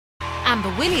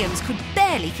Amber Williams could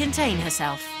barely contain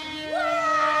herself.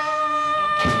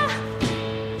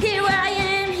 Here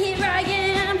I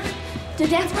am, to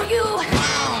dance for you.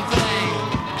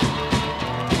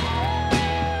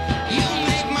 You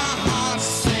make my heart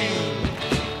sing.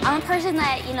 I'm a person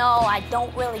that, you know, I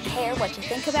don't really care what you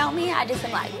think about me. I just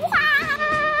am like, wah!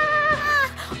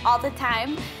 All the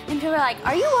time. And people are like,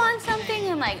 are you on something?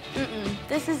 I'm like,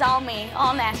 this is all me,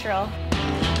 all natural.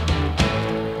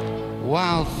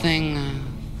 Wild thing, I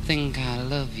think I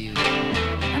love you.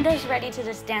 I'm just ready to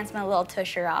just dance my little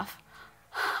tusher off.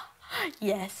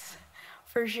 Yes,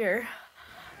 for sure.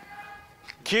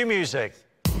 Cue music.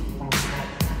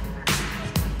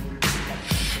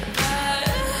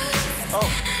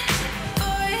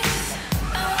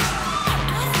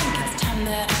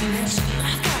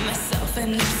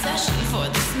 An obsession for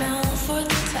the smell, for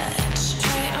the touch.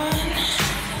 Try on,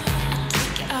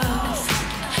 take it off.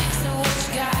 So what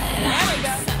you got? There we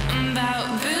go. Something about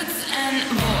boots and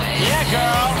boys. Yeah,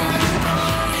 girl.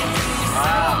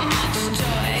 So much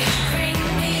joy. Bring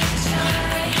me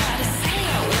joy. How to say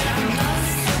it when I'm both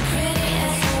so pretty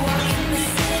as I walk in the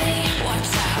city.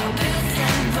 Watch out, boots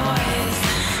and boys.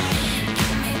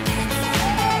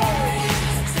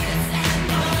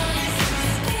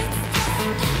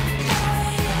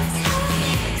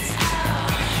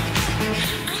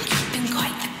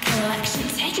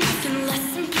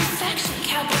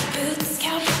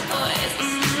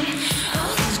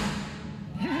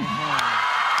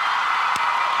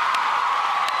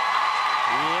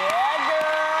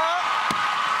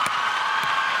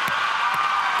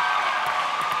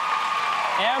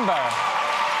 Amber.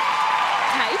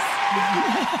 Nice.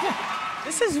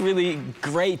 This is really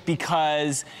great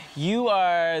because you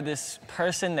are this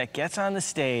person that gets on the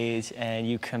stage and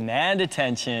you command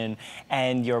attention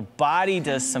and your body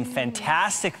does some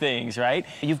fantastic things, right?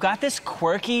 You've got this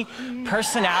quirky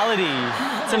personality.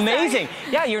 It's amazing.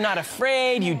 Yeah, you're not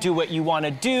afraid. You do what you want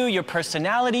to do. Your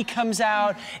personality comes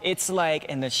out. It's like,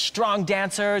 and the strong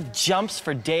dancer jumps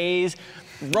for days,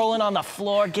 rolling on the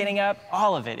floor, getting up,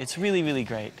 all of it. It's really, really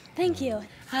great. Thank you.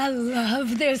 I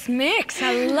love this mix.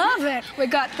 I love it. We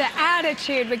got the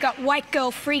attitude. We got white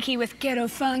girl freaky with ghetto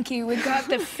funky. We got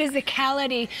the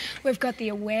physicality. We've got the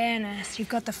awareness. You've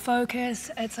got the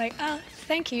focus. It's like, oh,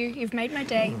 thank you. You've made my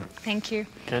day. Thank you.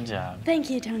 Good job. Thank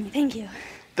you, Tony. Thank you.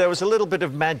 There was a little bit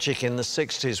of magic in the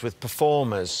 60s with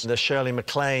performers. The Shirley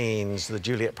MacLaines, the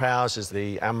Juliet Prowses,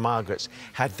 the Anne Margarets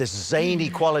had this zany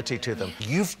quality to them.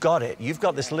 You've got it. You've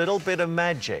got this little bit of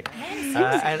magic.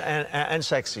 And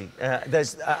sexy.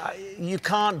 You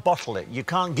can't bottle it. You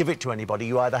can't give it to anybody.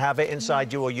 You either have it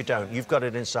inside you or you don't. You've got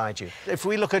it inside you. If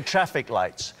we look at traffic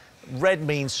lights, red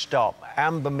means stop.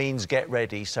 Amber means get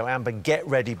ready. So, Amber, get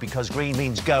ready because green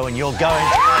means go and you're going.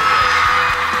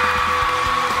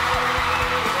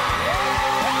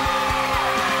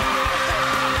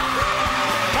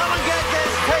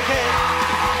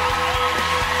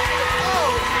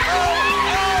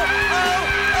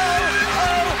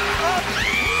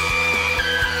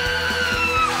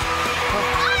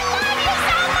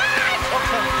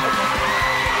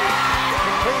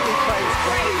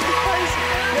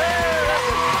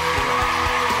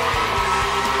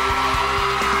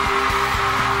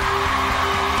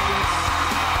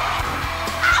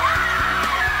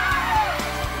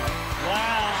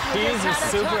 These are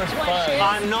super fun.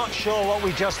 I'm not sure what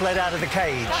we just let out of the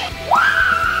cage.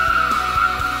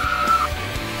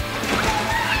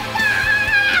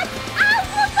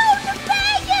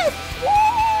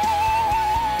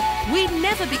 We'd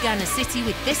never begun a city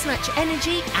with this much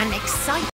energy and excitement.